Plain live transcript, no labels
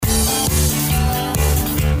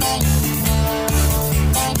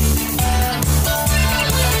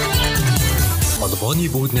Бооны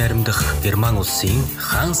бүгд найрамдах Герман улсын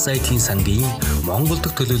хаан сайдлын сангийн Монгол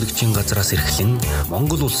дахь төлөөлөгчийн газраас эрхлэн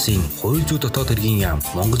Монгол Улсын хууль зүйн дотоод хэргийн яам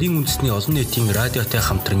Монголын үндэсний олон нийтийн радиотой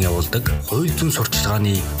хамтран явуулдаг хууль зүйн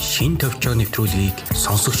сурчлагын шин товчоон нэвтрүүлгийг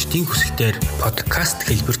сонсогчдын хүсэлтээр подкаст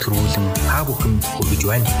хэлбэрт хөрвүүлэн та бүхэнд хүргэж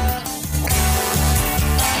байна.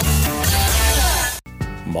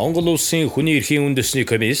 Монгол Улсын Хүний эрхийн Үндэсний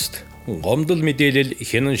комисст гомдол мэдээлэл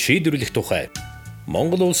хянан шийдвэрлэх тухай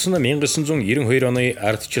Монгол Улс нь 1992 оны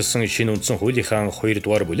ардчилсан шинэ үндсэн хуулийнхаа 2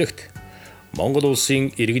 дугаар бүлэгт Монгол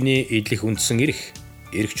Улсын иргэний эдлэх үндсэн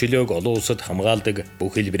эрх чөлөөг олон улсад хамгаалдаг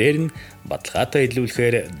бүх хэлбэрээр нь баталгаатай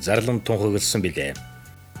эдлүүлэхээр зарлан тунхагласан билээ.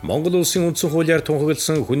 Монгол Улсын үндсэн хуулиар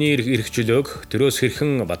тунхагласан хүний эрх чөлөөг төрөөс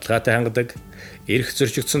хэрхэн баталгаатай хангадаг, эрх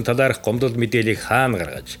зөрчсөн талаарх гомдол мэдээллийг хаана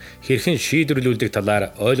гаргаж, хэрхэн шийдвэрлүүлдэг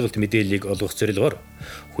талаар ойлголт мэдээллийг олгох зорилгоор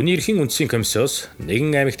Хүний эрхийн үндсийн комиссоос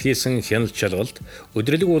нэгэн аймагт хийсэн хяналт шалгалт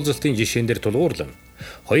өдрөлөг уулзалтын жишээнээр тулгуурлан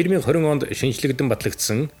 2020 онд шинжлэгдэн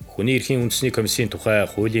батлагдсан Хүний эрхийн үндэсний комиссийн тухай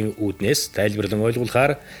хуулийн үүднээс тайлбарлан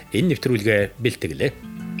ойлгуулахаар энэ нэвтрүүлгээ бэлтгэлээ.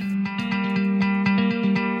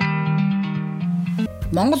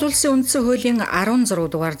 Монгол Улсын Үндсэн хуулийн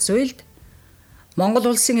 16 дугаар зүйлд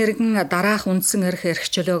Монгол Улсын иргэн дараах үндсэн эрх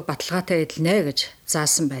чөлөөг баталгаатай эдлэнэ гэж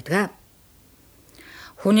заасан байдаг.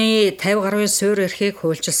 Хүний 50 гаруй суурь эрхийг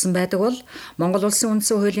хуульчилсан байдаг бол Монгол Улсын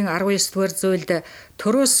Үндсэн хуулийн 19 дугаар зүйлд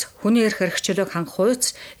төрөөс хүний эрх чөлөөг хангах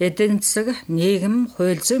хууц, эдийн засаг, нийгэм,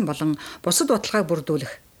 хууль зүйн болон бусад баталгааг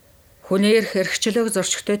бүрдүүлэх, хүний эрх чөлөөг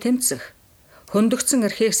зорчигтой тэмцэх, хөндөгдсөн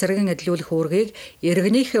эрхийг сэргэн эдлүүлэх үүргийг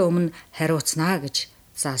иргэнийхээ өмнө хариуцнаа гэж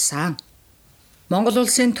заасан. Монгол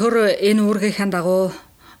Улсын төр энэ үүргийнхээ дагуу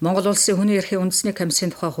Монгол Улсын Хүний эрхийн үндэсний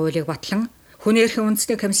комиссийн тухай хуулийг батлан Хүний эрхийн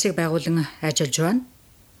үндэсний комиссийг байгуулан ажиллаж байна.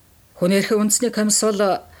 Хүний эрхийн үндэсний комисс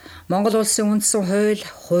бол Монгол Улсын үндсэн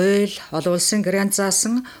хууль, олон улсын гэрээнд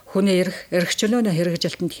заасан хүний эрх чөлөөний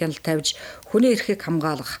хэрэгжилтэнд хяналт тавьж, хүний эрхийг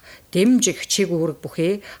хамгаалах, дэмжих чиг үүрэг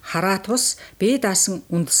бүхий хараа тус бие даасан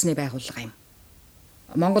үндэсний байгууллага юм.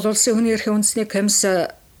 Монгол Улсын Хүний эрхийн үндэсний комисс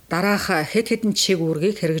дараах хэд хэдэн чиг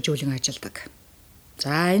үүргийг хэрэгжүүлэн ажилладаг.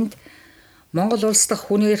 За энд Монгол улс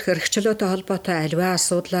дахь хүний эрх чөлөөтэй холбоотой аливаа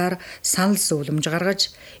асуудлаар санал зөвлөмж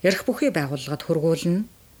гаргаж, эрх бүхий байгууллагад хөргүүлнэ.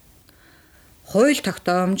 Хууль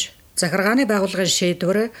тогтоомж, захиргааны байгууллагын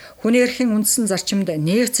шийдвэр хүний эрхийн үндсэн зарчимд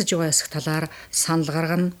нээгдсэж байгаа эсэх талаар санал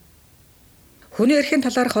гаргана. Хүний эрхийн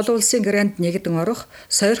талаарх олон улсын гэрээнд нэгдэн орох,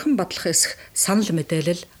 сойрхон батлах эсэх санал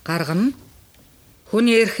мэдээлэл гаргана.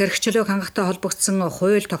 Хүний эрх чөлөөг хангахтай холбогдсон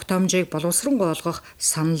хууль тогтоомжийг боловсронгуй олгох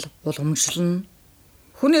санал уламжлална.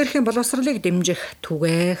 Хүний эрхийн боловсролыг дэмжих,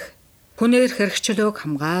 түгээх, хүний эрх чөлөөг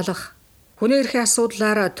хамгаалах, хүний эрхийн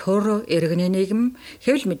асуудлаар төр, иргэний нийгэм,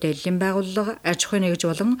 хэвлэл мэдээллийн байгууллага, аж ахуйн нэгж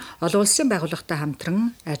болон олон улсын байгууллагатай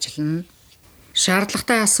хамтран ажиллана.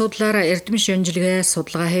 Шаардлагатай асуудлаар эрдэм шинжилгээ,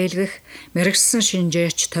 судалгаа хийлгэх, мэргэжсэн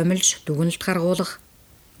шинжээч томилж, дүгнэлт гаргуулах,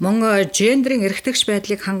 мөн гендерийн эрхтгч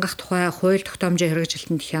байдлыг хангах тухай хууль тогтоомжийн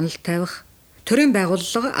хэрэгжилтэнд хяналт тавих, төрийн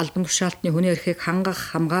байгууллага албан тушаалтны хүний эрхийг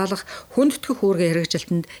хангах, хамгаалах, хүндэтгэх үүргийн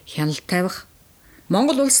хэрэгжилтэнд хяналт тавих,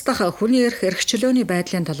 Монгол улс дахь хүний эрх чөлөөний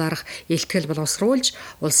байдлын талаарх илтгэл боловсруулж,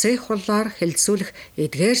 улсын хуулиар хэлэлцүүлэх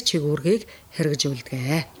эдгээр чиг үүргийг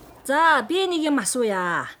хэрэгжүүлдэг. За, би нэг юм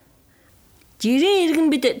асууя. Жирийн иргэн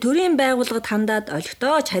бид төрийн байгууллагад хандаад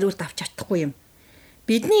олигтойч хариулт авч чадахгүй юм.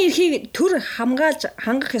 Бидний эрхийг төр хамгаалж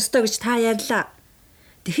хангах ёстой гэж та ярьлаа.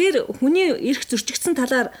 Тэгэхээр хүний эрх зөрчигдсөн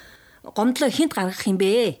талаар гомдлоо хинт гаргах юм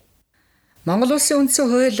бэ? Монгол Улсын үндсэн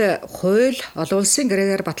хууль, олон улсын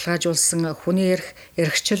гэрээгээр баталгаажуулсан хүний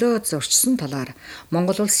эрх чөлөө зөрчсөн талаар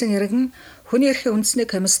Монгол Улсын иргэн Хүний эрхийн үндэсний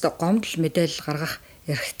комисст гомдол мэдээлэл гаргах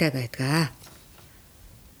эрхтэй байдаг.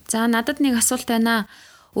 За надад нэг асуулт байна.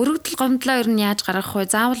 Өргөдөл гомдлоо ер нь яаж гаргах вэ?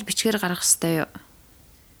 Заавал бичгээр гаргах ёстой юу?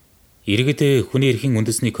 Иргэд Хүний эрхийн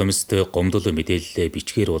үндэсний комисст гомдол мэдээлэл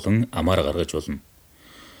бичгээр болон амаар гаргаж болно.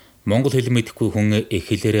 Монгол хэл мэдэхгүй хүн их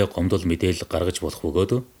хэлээрээ гомдол мэдээлэл гаргаж болох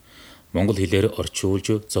бөгөөд Монгол хэлээр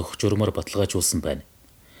орчуулж зохицурмаар баталгаажуулсан байна.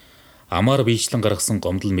 Амаар биечлэн гаргасан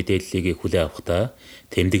гомдол мэдээллийг хүлээн авахдаа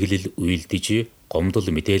тэмдэглэл үйлдэж гомдол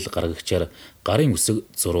мэдээлэл гаргагчаар гарын үсэг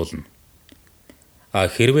зуруулна.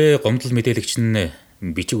 Хэрвээ гомдол мэдээлэгч нь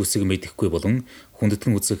бичиг үсэг мэдэхгүй болон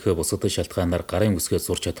хүндэтгэн үзэх бусад шалтгаанаар гарын үсгээ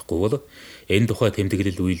зурч чадахгүй бол энэ тухай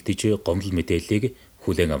тэмдэглэл үйлдэж гомдол мэдээллийг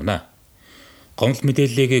хүлээн авна. Гомдол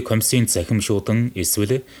мэдээллийг комиссийн захим шуудан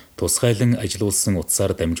эсвэл тусгайлан ажилуулсан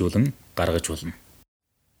утсаар дамжуулан гаргаж болно.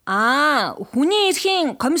 Хүний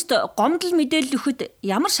эрхийн комисст гомдол мэдээлэл өгөхөд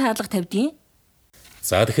ямар шаардлага тавьдгийг?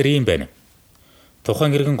 За тэгэхээр ийм байна.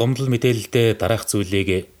 Тухайн иргэн гомдол мэдээлэлдээ дараах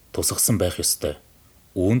зүйлийг тусгасан байх ёстой.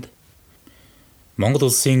 Үүнд Монгол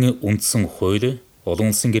Улсын үндсэн хууль,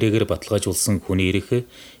 Олон улсын гэрээгээр баталгаажуулсан хүний эрх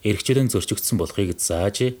эрхчлэн зөрчигдсөн болохыг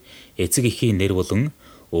зааж, эцэг эхийн нэр болон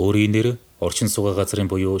өөрийн нэр, орчин суугаа газрын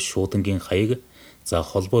буюу шуудангийн хаяг, за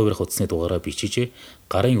холбоо барих утасны дугаараа бичиж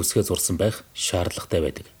гарын үсгээ зурсан байх шаардлагатай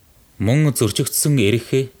байдаг. Мөн зөрчигдсөн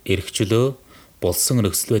эрх, эрхчлөө болсон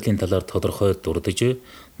нөхцөл байдлын талаар тодорхой дурдж,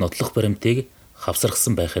 нотлох баримтыг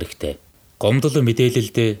хавсаргасан байх хэрэгтэй. Гомдол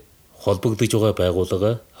мэдээлэлд холбогдож байгаа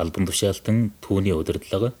байгууллага, албан тушаалтан, түүний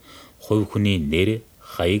удирдлага, хувь хүний нэр,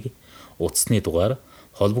 хаяг, утасны дугаар,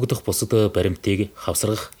 холбогдох бусад баримтыг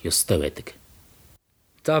хавсаргах ёстой байдаг.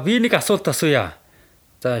 За би нэг асуулт асууя.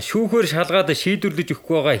 За шүүхээр шалгаад шийдвэрлэж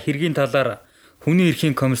өгөхгүй байгаа хэргийн талаар хүний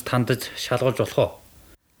эрхийн комист хандаж шалгуулж болох уу?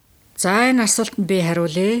 За энэ асуултанд би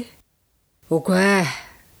хариулъя. Үгүй ээ.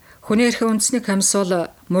 Хүний эрхийн үндэсний комисс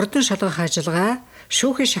бол мөрдөн шалгах ажиллагаа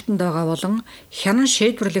шүүхийн шатанд байгаа болон хянан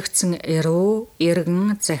шийдвэрлэгдсэн эрүү,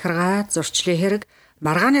 иргэн, захиргаа, зөрчлийн хэрэг,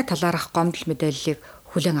 маргааны талаарх гомдол мэдээллийг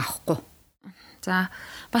хүлээн авахгүй. За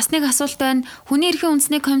бас нэг асуулт байна. Хүний эрхийн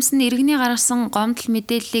үндэсний комисс нь иргэний гаргасан гомдол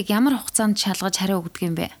мэдээллийг ямар хугацаанд шалгаж хариу өгдөг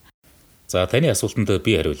юм бэ? За таны асуултанд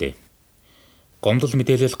би хариулъя. Гомдол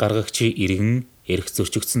мэдээлэл гаргагч иргэн эрх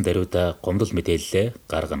зөрчигдсөн даруйда гомдол мэдээлэлээ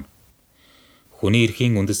гаргана. Хүний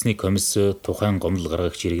эрхийн үндэсний комисс тухайн гомдол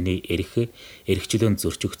гаргагч иргэний эрхчлэн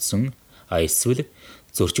зөрчигдсөн, эсвэл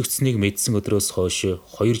зөрчигдсэнийг мэдсэн өдрөөс хойш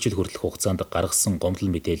 2 жил хүртэлх хугацаанд гаргасан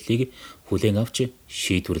гомдол мэдээллийг хүлээн авч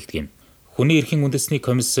шийдвэрлэдэг юм. Хүний эрхийн үндэсний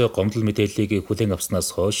комисс гомдол мэдээллийг хүлээн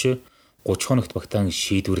авснаас хойш 30 хоногт багтаан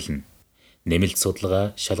шийдвэрлэнэ. Нэмэлт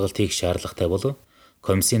судалгаа, шалгалт хийх шаардлагатай бол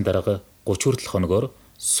комиссийн дарга 30 хүртэлх хоногоор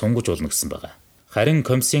сунгаж болно гэсэн байна. Харин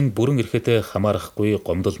комиссийн бүрэн эрхэт хамаарахгүй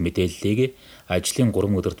гомдол мэдээллийг ажлын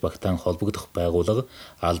 3 өдөрт багтаан холбогдох байгууллага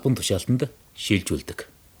албан тушаалтанд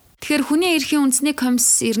шилжүүлдэг. Тэгэхээр хүний эрхийн үндэсний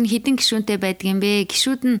комисс ер нь хэдэн гишүүнтэй байдаг юм бэ?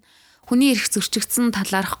 Гишүүд нь хүний эрх зөрчигдсөн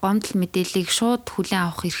талаарх гомдол мэдээллийг шууд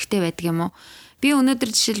хүлээн авах эрхтэй байдаг юм уу? Би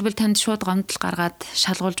өнөөдөр жишээлбэл танд шууд гомдол гаргаад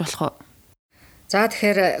шалгуулж болох уу? За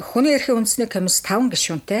тэгэхээр хүний эрхийн үндэсний комисс 5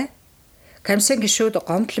 гишүүнтэй. Комиссийн гишүүд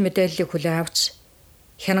гомдол мэдээллийг хүлээн авч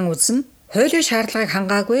хянан үзнэ. Хуулийн шаардлагыг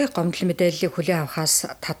хангаагүй гомдол мэдээллийг хүлээн авахаас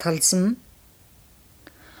татгалзна.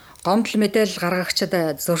 Гомдол мэдээлэл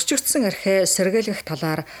гаргагчид зөрчигдсөн эрхээ сэргийлэх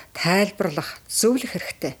талаар тайлбарлах, зөвлөх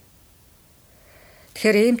хэрэгтэй.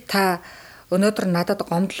 Тэгэхээр ийм та өнөөдөр надад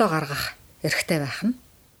гомдлоо гаргах эрхтэй байх нь.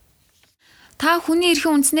 Та хүний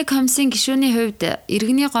эрхийн үндэсний комиссийн гишүүний хувьд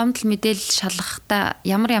иргэний гомдол мэдээлэл шалгахдаа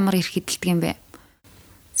ямар эрх эдэлдэг юм бэ?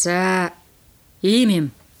 За ийм юм.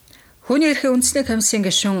 Хүний эрхийн үндэсний комиссийн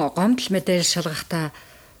гишүүн гомдол мэдээлэл шалгахдаа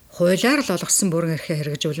хуулиар л олгосон бүрэн эрхээ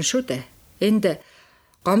хэрэгжүүлнэ шүү дээ. Энд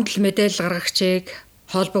гомдол мэдээлэл гаргагчийг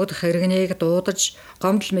холбогдох иргэнийг дуудаж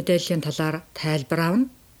гомдол мэдээллийн талаар тайлбар авна.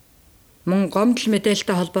 Мөн гомдол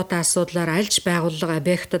мэдээлэлтэй холбоотой асуудлаар альж байгууллага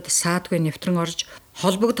объектод саадгүй нэвтрэн орж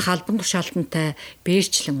холбогдох албан тушаалтантай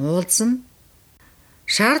биечлэн уулзна.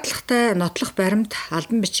 Шаардлагатай нотлох баримт,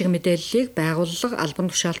 албан бичиг мэдээллийг байгууллага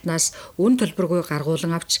албан тушаалтнаас үн төлбөргүй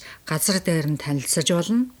гаргуулan авч газар дээр нь танилцуулж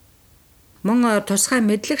болно. Мөн тусгай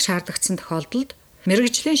мэдлэг шаардагдсан тохиолдолд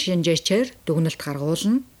мэргэжлийн шинжээчээр дүгнэлт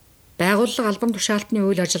гаргуулна. Байгууллага албан тушаалтны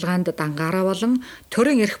үйл ажиллагаанд дангаараа болон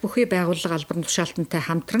төрийн эрх бүхий байгууллага албан тушаалтантай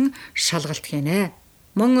хамтран шалгалт хийнэ.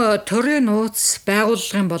 Мөн төрийн нууц,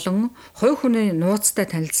 байгууллагын болон хувь хүний нууцтай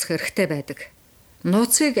танилцах эрхтэй байдаг.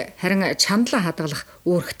 Нууцыг харин чандлан хадгалах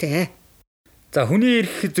үүрэгтэй. За хүний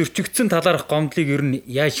эрх зөрчигдсөн талаарх гомдлыг ер нь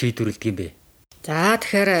яаж шийдвэрлэдэг юм бэ? За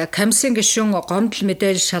тэгэхээр комиссийн гишүүн гомдол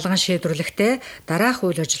мэдээлэл шалган шийдвэрлэхдээ дараах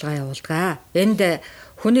үйл ажиллагаа явуулдаг. Энд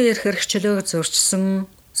хүний эрх чөлөөг зөрчсөн,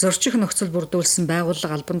 зөрчих нөхцөл бүрдүүлсэн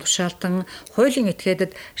байгууллага албан тушаалтан хуулийн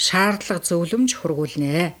этгээдэд шаардлага зөвлөмж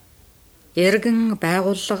хургуулнэ. Эргэн,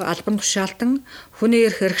 байгууллага, албан тушаалтан хүний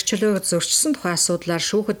эрх чөлөөг зөрчсөн тухай асуудлаар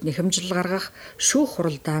шүүхэд нэхэмжил гаргах, шүүх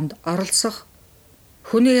хуралдаанд оролцох,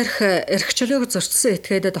 хүний эрх чөлөөг зөрчсөн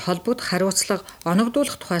этгээдэд холбогдох хариуцлага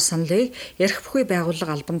оногдуулах тухай саналыг эрх бүхий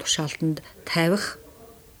байгууллага албан тушаалтанд тавих,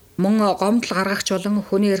 мөн гомдол гаргагч болон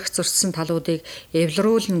хүний эрх зөрчсөн талуудыг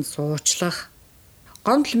эвлэрүүлэн зуучлах.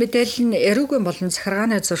 Гомдол мэдээлэл нь эрүүгийн болон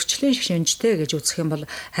захиргааны зөрчлийн шинжтэй гэж үзэх юм бол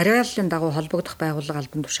хариаллын дагуу холбогдох байгууллага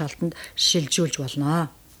албан тушаалтанд шилжүүлж болно.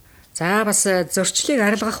 За бас зөрчлийг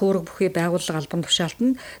арилгах үүрэг бүхий байгууллага албан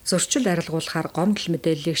тушаалтанд зөрчил арилгуулахаар гомдол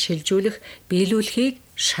мэдээллийг шилжүүлэх, биелүүлэхийг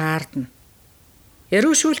шаардна.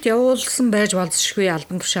 Эрүүшүүлэлт явуулсан байж болзошгүй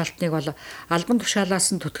албан тушаалтныг бол албан тушаалаас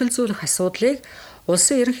нь түтгэлзүүлэх асуудлыг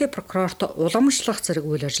улсын ерөнхий прокурорт уламжлах зэрэг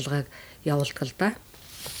үйл ажиллагааг явуулдаг л да.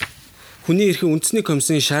 Хүний эрхийн үндэсний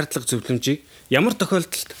комиссийн шаардлага зөвлөмжийг ямар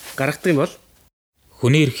тохиолдолд гаргадаг юм бол?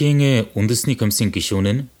 Хүний эрхийн үндэсний комиссийн гишүүн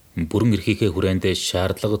нь бүрэн эрхийнхээ хүрээнд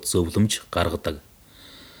шаардлага зөвлөмж гаргадаг.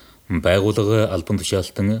 Байгууллага албан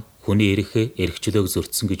тушаалтан хүний эрх эрхчлөөг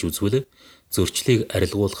зөрчсөн гэж үзвэл зөрчлийг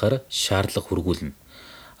арилгуулахаар шаардлага хүргүүлнэ.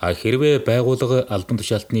 Хэрвээ байгууллага албан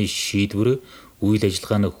тушаалтны шийдвэр үйл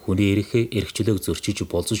ажиллагаа нь хүний эрх эрхчлөөг зөрчиж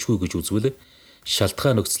болзошгүй гэж үзвэл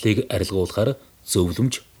шалтгаан нөхцөлийг арилгуулахаар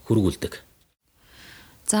зөвлөмж хүргүүлдэг.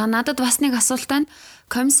 За надад бас нэг асуулт байна.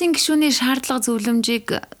 Комиссийн гишүүний шаардлага зөвлөмжийг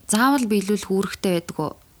заавал биелүүлэх үүрэгтэй байдаг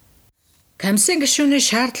уу? Комиссийн гишүүний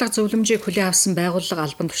шаардлага зөвлөмжийг хүлээн авсан байгууллага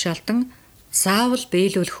албан тушаалтан заавал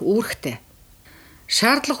биелүүлэх үүрэгтэй.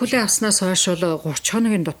 Шаардлага хүлээн авснаас хойш бол 30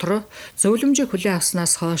 хоногийн дотор, зөвлөмжийг хүлээн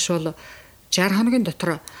авснаас хойш бол 60 хоногийн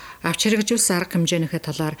дотор авч хэрэгжүүлсэн арга хэмжээнийхээ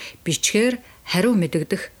талаар бичгээр хариу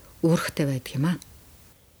мэдэгдэх үүрэгтэй байдаг юм аа.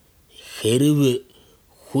 Хэрв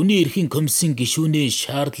хүний эрхийн комиссийн гишүүний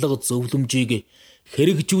шаардлага зөвлөмжийг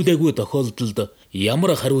хэрэгжүүлээгүй тохиолдолд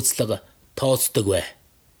ямар хариуцлага тооцдог вэ?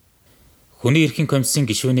 Хүний эрхийн комиссийн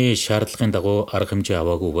гишүүний шаардлагын дагуу арга хэмжээ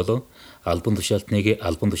аваагүй бол албан тушаалтныг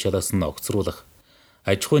албан тушаалаас нь огцруулах,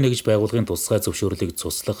 аж ахуй нэгж байгууллагын тусгай зөвшөөрлийг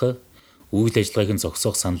цуслах, үйл ажиллагааг нь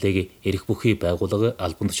зогсоох саналыг эрх бүхий байгууллага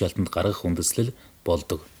албан тушаалтанд гаргах үндэслэл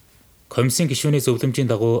болдог. Комиссийн гишүүний зөвлөмжийн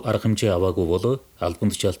дагуу арга хэмжээ аваагүй бол албан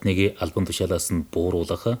тушаалтныг албан тушаалаас нь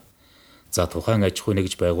бууруулах, тухайн аж ахуй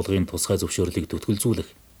нэгж байгууллагын тусгай зөвшөөрлийг түтгэлзүүлэх,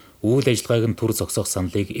 үйл ажиллагааг нь түр зогсоох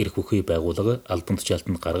саналыг эрх бүхий байгууллага албан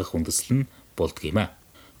тушаалтанд гаргах үндэслэл нь болдог юм а.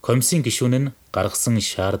 Комиссийн гишүүн нь гаргасан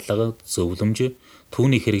шаардлага, зөвлөмж,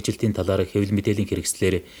 түүний хэрэгжилтийн талаар хэвлэл мэдээллийн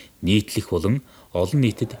хэрэгслээр нийтлэх болон олон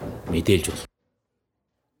нийтэд мэдээлж болно.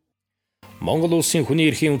 Монгол Улсын Хүний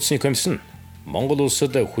эрхийн Үндэсний комисс нь Монгол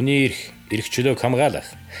улсад хүний эрх, эрхчлөөг хамгаалах,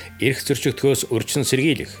 эрх зөрчигдөхөөс урьдчилан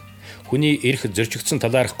сэргийлэх, хүний эрх зөрчигдсөн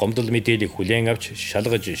талаарх гомдол мэдээллийг хүлээн авч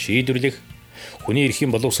шалгаж шийдвэрлэх, хүний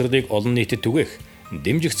эрхийн боловсролыг олон нийтэд түгээх,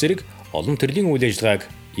 дэмжих зэрэг олон төрлийн үйл ажиллагааг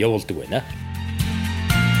явуулдаг байна.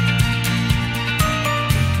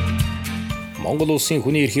 Монгол Улсын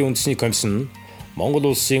Хүний эрхийн Үндэсний комисс нь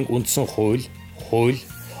Монгол Улсын Үндсэн хууль,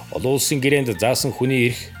 олон улсын гэрээнд заасан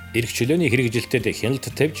хүний эрх, эрх чөлөөний хэрэгжилтэд хяналт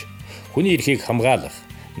тавьж, хүний эрхийг хамгаалах,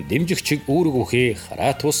 дэмжих чиг үүрэг бүхий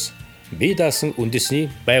хараат бус бие даасан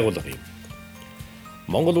үндэсний байгууллага юм.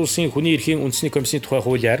 Монгол Улсын Хүний эрхийн Үндэсний комиссийн тухай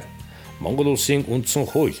хуулиар Монгол Улсын Үндсэн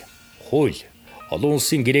хууль, олон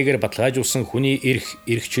улсын гэрээгээр баталгаажуулсан хүний эрх,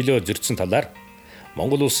 эрх чөлөө зөрчсөн талаар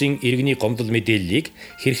Монгол Улсын иргэний гомдол мэдээллийг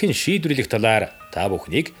хэрхэн шийдвэрлэх талаар та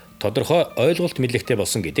бүхнийг тодорхой ойлголт мэдлэгтэй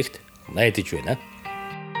болсон гэдэгт найдаж байна.